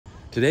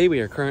Today we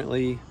are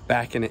currently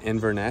back in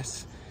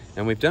Inverness,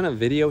 and we've done a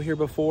video here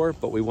before,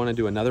 but we want to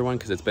do another one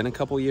because it's been a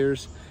couple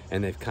years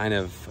and they've kind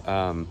of,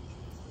 I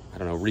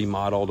don't know,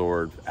 remodeled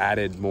or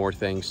added more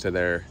things to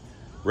their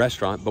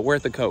restaurant. But we're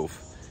at the Cove,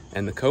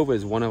 and the Cove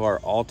is one of our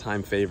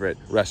all-time favorite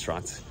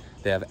restaurants.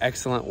 They have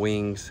excellent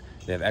wings,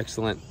 they have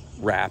excellent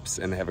wraps,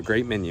 and they have a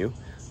great menu.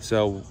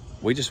 So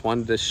we just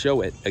wanted to show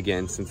it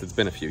again since it's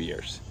been a few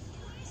years.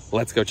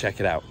 Let's go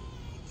check it out.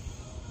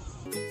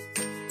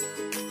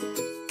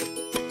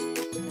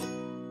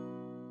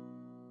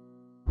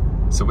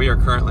 So we are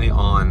currently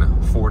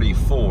on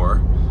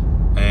 44,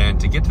 and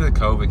to get to the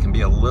Cove, it can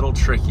be a little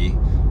tricky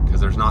because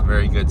there's not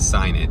very good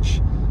signage.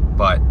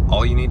 But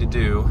all you need to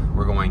do,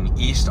 we're going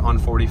east on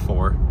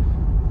 44,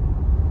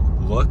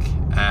 look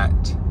at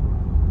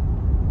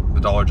the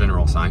Dollar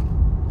General sign,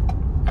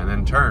 and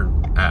then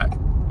turn at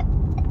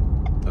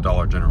the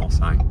Dollar General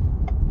sign.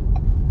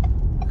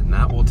 And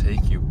that will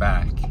take you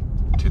back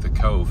to the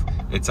Cove.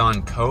 It's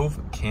on Cove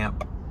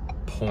Camp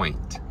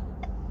Point.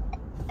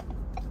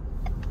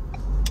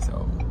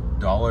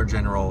 Dollar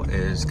General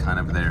is kind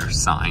of their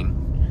sign.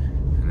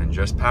 And then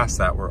just past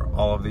that, where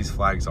all of these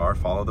flags are,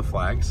 follow the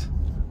flags.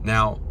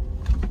 Now,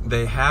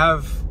 they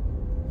have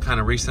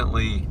kind of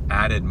recently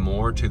added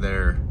more to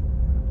their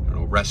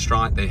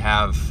restaurant. They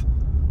have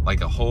like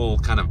a whole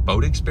kind of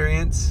boat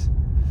experience.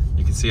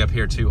 You can see up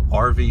here too,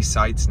 RV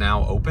sites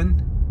now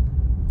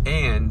open.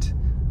 And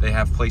they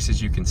have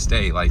places you can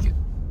stay. Like,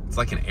 it's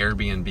like an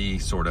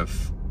Airbnb sort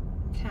of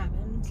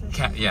cabin.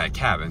 Yeah,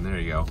 cabin, there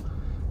you go.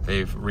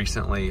 They've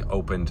recently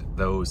opened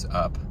those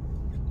up,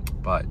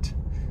 but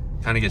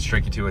kind of gets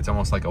tricky too. It's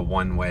almost like a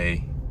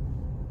one-way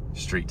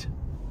street.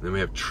 Then we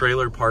have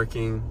trailer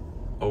parking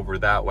over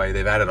that way.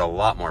 They've added a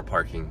lot more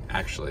parking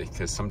actually,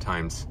 because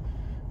sometimes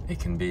it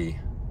can be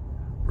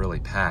really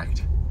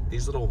packed.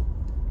 These little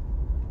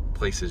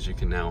places you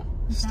can now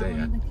stay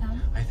at.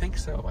 I think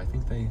so. I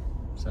think they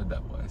said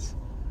that was.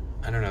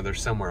 I don't know, they're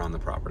somewhere on the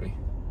property.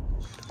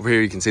 Over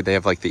here you can see they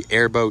have like the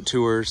airboat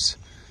tours,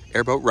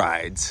 airboat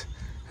rides.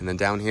 And then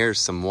down here is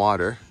some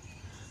water.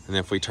 And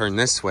if we turn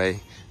this way,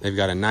 they've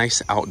got a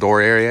nice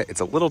outdoor area. It's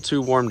a little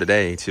too warm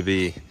today to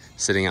be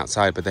sitting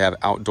outside, but they have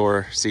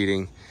outdoor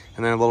seating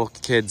and then a little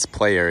kids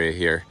play area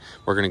here.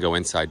 We're gonna go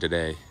inside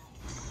today.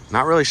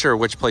 Not really sure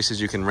which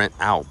places you can rent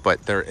out,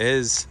 but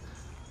there's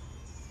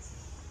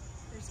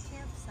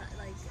campsite,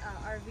 like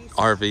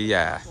RV,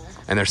 yeah.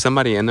 And there's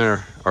somebody in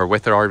there or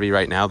with their RV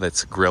right now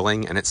that's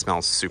grilling, and it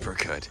smells super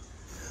good.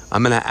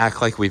 I'm gonna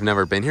act like we've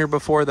never been here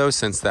before though,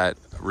 since that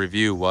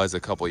review was a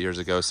couple years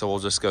ago. So we'll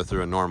just go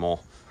through a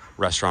normal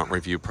restaurant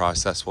review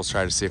process. We'll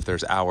try to see if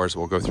there's hours.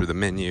 We'll go through the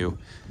menu,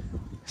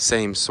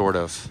 same sort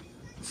of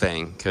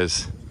thing,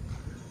 because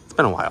it's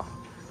been a while.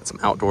 Got some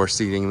outdoor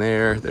seating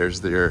there. There's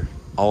their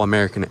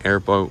all-American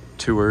airboat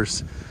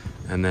tours.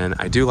 And then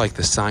I do like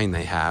the sign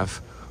they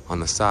have on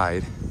the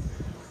side,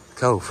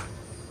 Cove.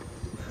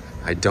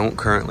 I don't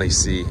currently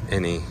see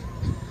any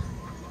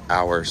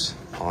hours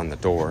on the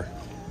door,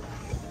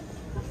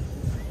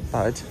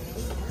 but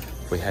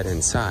we head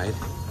inside.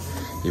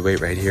 You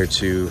wait right here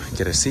to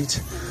get a seat.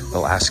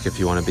 They'll ask if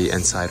you want to be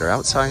inside or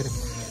outside.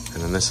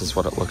 And then this is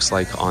what it looks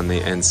like on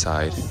the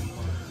inside.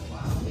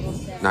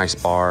 Nice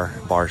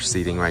bar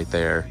seating right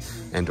there,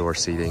 indoor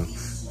seating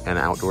and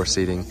outdoor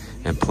seating,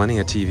 and plenty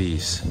of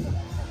TVs.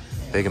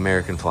 Big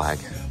American flag.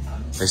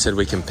 They said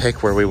we can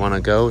pick where we want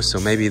to go, so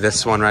maybe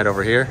this one right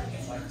over here.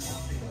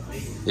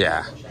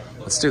 Yeah,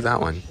 let's do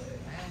that one.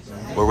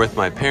 We're with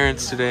my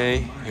parents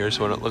today. Here's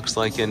what it looks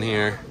like in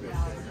here.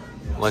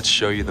 Let's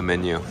show you the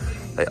menu.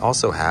 They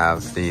also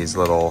have these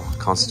little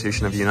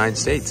Constitution of the United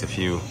States if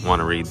you want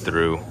to read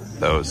through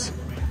those.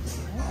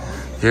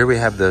 Here we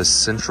have the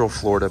Central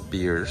Florida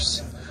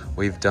beers.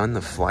 We've done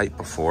the flight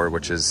before,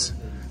 which is,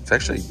 it's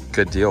actually a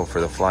good deal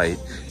for the flight.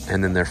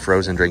 And then their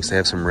frozen drinks. They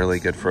have some really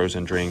good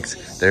frozen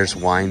drinks. There's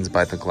wines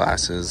by the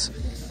glasses.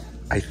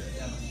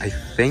 I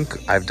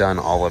think I've done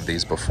all of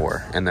these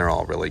before, and they're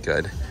all really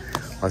good.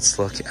 Let's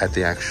look at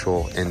the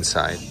actual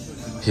inside.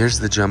 Here's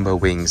the jumbo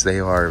wings. They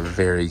are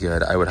very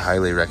good. I would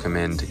highly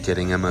recommend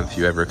getting them if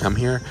you ever come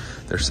here.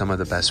 They're some of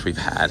the best we've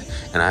had.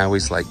 And I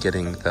always like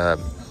getting the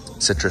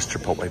citrus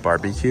chipotle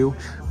barbecue,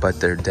 but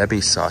their Debbie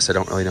sauce, I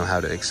don't really know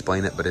how to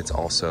explain it, but it's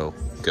also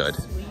good.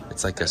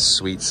 It's like a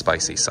sweet,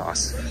 spicy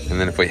sauce.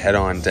 And then if we head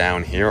on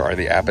down, here are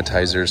the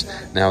appetizers.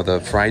 Now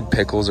the fried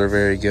pickles are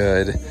very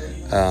good.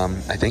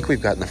 I think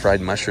we've gotten the fried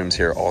mushrooms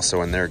here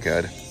also, and they're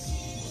good.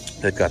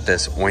 They've got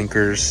this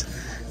oinkers.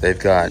 They've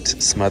got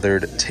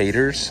smothered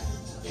taters.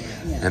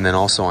 And then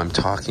also I'm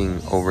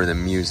talking over the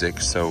music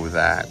so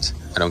that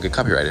I don't get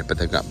copyrighted, but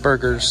they've got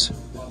burgers,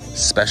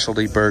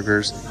 specialty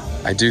burgers.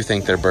 I do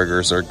think their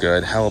burgers are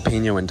good.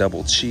 Jalapeno and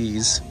double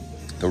cheese,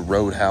 the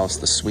Roadhouse,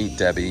 the Sweet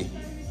Debbie,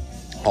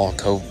 all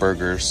Cove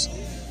burgers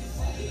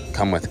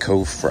come with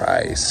Cove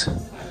fries.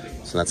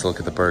 So let's look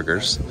at the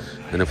burgers.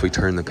 And if we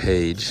turn the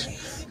page,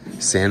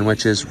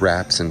 sandwiches,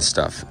 wraps, and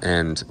stuff.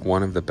 And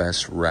one of the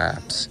best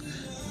wraps,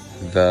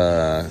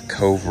 the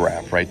Cove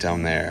wrap right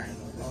down there.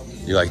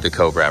 You like the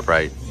Cove wrap,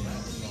 right?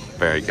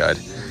 Very good.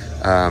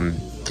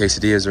 Can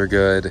quesadillas are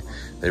good.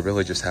 They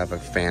really just have a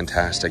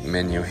fantastic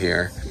menu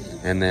here.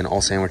 And then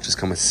all sandwiches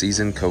come with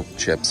seasoned Coke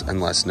chips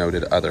unless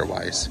noted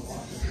otherwise.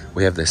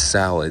 We have the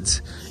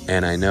salads,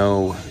 and I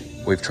know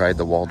we've tried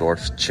the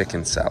Waldorf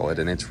chicken salad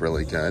and it's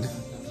really good.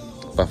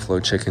 Buffalo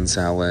chicken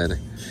salad.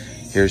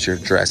 Here's your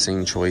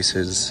dressing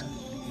choices,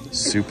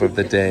 soup of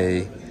the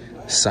day,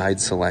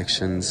 side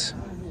selections.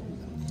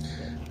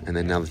 And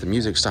then now that the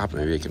music stopped,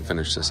 maybe I can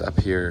finish this up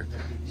here.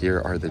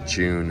 Here are the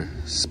June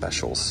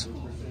specials.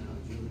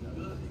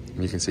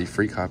 And you can see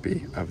free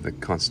copy of the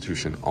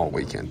Constitution all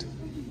weekend.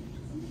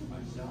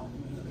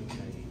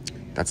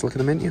 That's a look at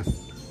the menu.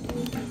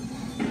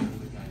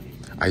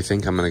 I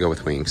think I'm gonna go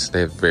with wings. They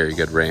have very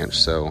good ranch,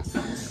 so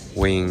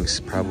wings,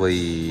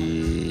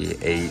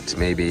 probably 8,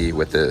 maybe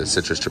with the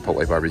citrus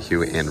chipotle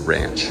barbecue and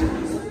ranch.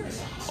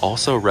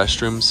 Also,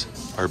 restrooms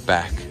are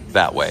back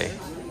that way,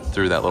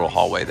 through that little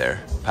hallway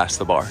there, past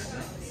the bar.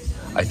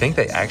 I think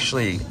they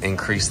actually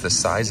increased the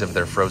size of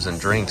their frozen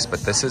drinks, but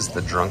this is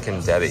the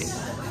Drunken Debbie.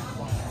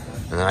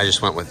 And then I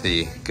just went with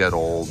the good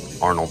old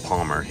Arnold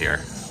Palmer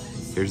here.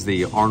 Here's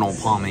the Arnold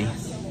Palmy.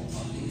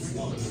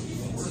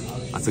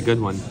 That's a good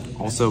one.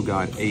 Also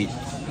got 8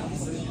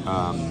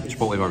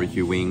 chipotle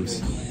barbecue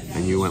wings,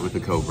 and you went with the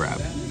Cove wrap,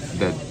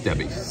 the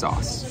Debbie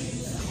sauce.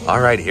 All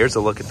right, here's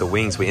a look at the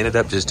wings. We ended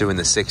up just doing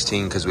the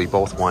 16 because we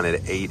both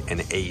wanted 8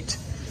 and 8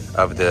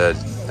 of the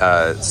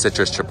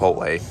citrus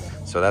chipotle.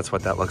 So that's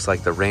what that looks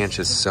like. The ranch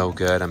is so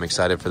good. I'm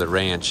excited for the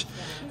ranch.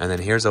 And then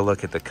here's a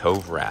look at the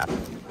Cove wrap.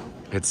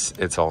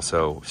 It's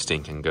also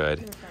stinking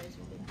good.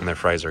 And their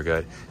fries are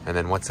good. And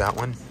then what's that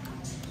one?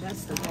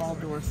 That's the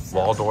Waldorf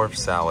salad. Waldorf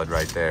salad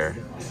right there.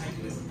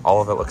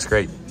 All of it looks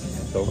great.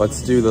 So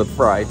let's do the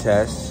fry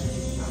test.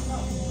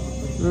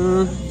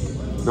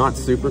 Not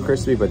super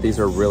crispy, but these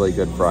are really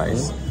good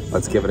fries.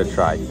 Let's give it a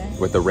try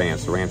with the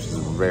ranch. The ranch is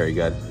very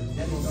good.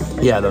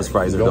 Yeah, those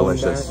fries are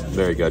delicious.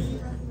 Very good.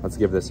 Let's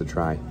give this a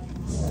try.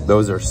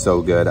 Those are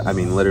so good. I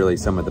mean, literally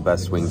some of the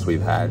best wings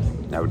we've had.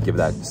 I would give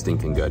that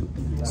stinking good.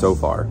 So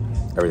far,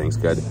 everything's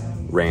good.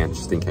 Ranch,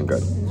 stinking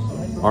good.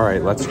 All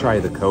right, let's try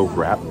the Cove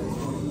wrap.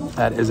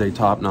 That is a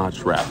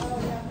top-notch wrap.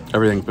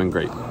 Everything's been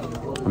great.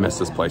 I miss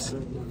this place.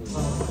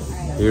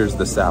 Here's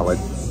the salad.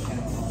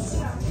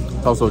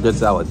 It's also a good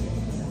salad.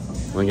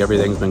 I think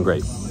everything's been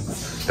great.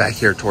 Back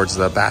here towards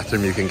the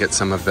bathroom, you can get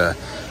some of the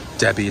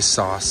Debbie's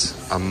sauce,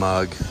 a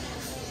mug,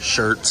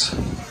 shirts,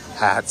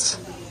 hats,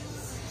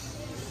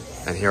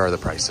 and here are the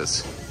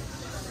prices.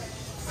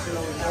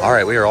 All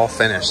right, we are all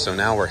finished, so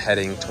now we're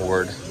heading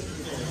toward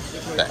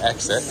the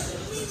exit.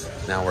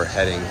 Now we're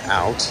heading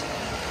out,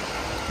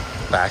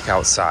 back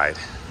outside.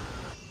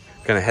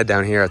 Gonna head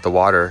down here at the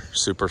water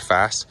super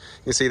fast.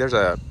 You see there's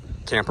a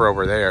camper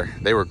over there.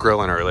 They were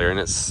grilling earlier and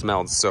it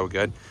smelled so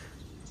good.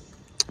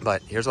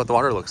 But here's what the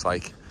water looks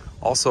like.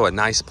 Also a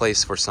nice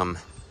place for some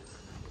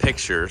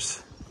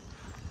pictures.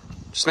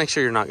 Just make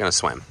sure you're not gonna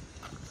swim.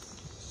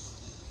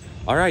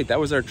 All right, that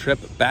was our trip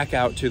back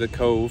out to the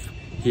Cove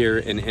here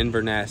in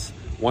Inverness,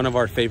 one of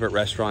our favorite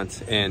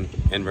restaurants in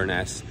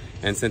Inverness.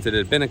 And since it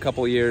had been a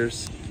couple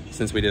years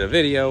since we did a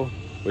video,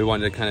 we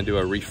wanted to kind of do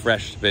a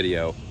refreshed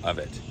video of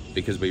it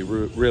because we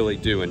really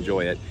do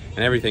enjoy it, and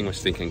everything was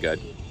stinking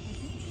good.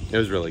 It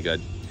was really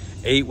good.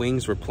 8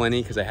 wings were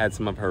plenty because I had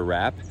some of her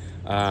wrap.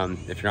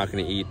 If you're not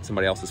gonna eat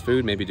somebody else's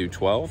food, maybe do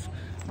 12,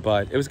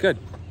 but it was good.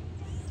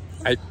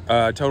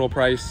 Total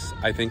price,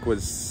 I think,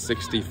 was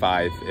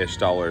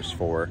 $65-ish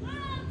for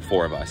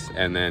 4 of us.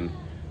 And then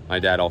my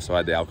dad also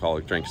had the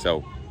alcoholic drink,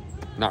 so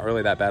not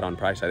really that bad on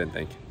price, I didn't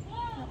think.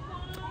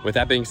 With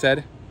that being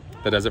said,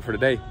 that does it for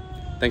today.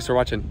 Thanks for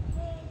watching.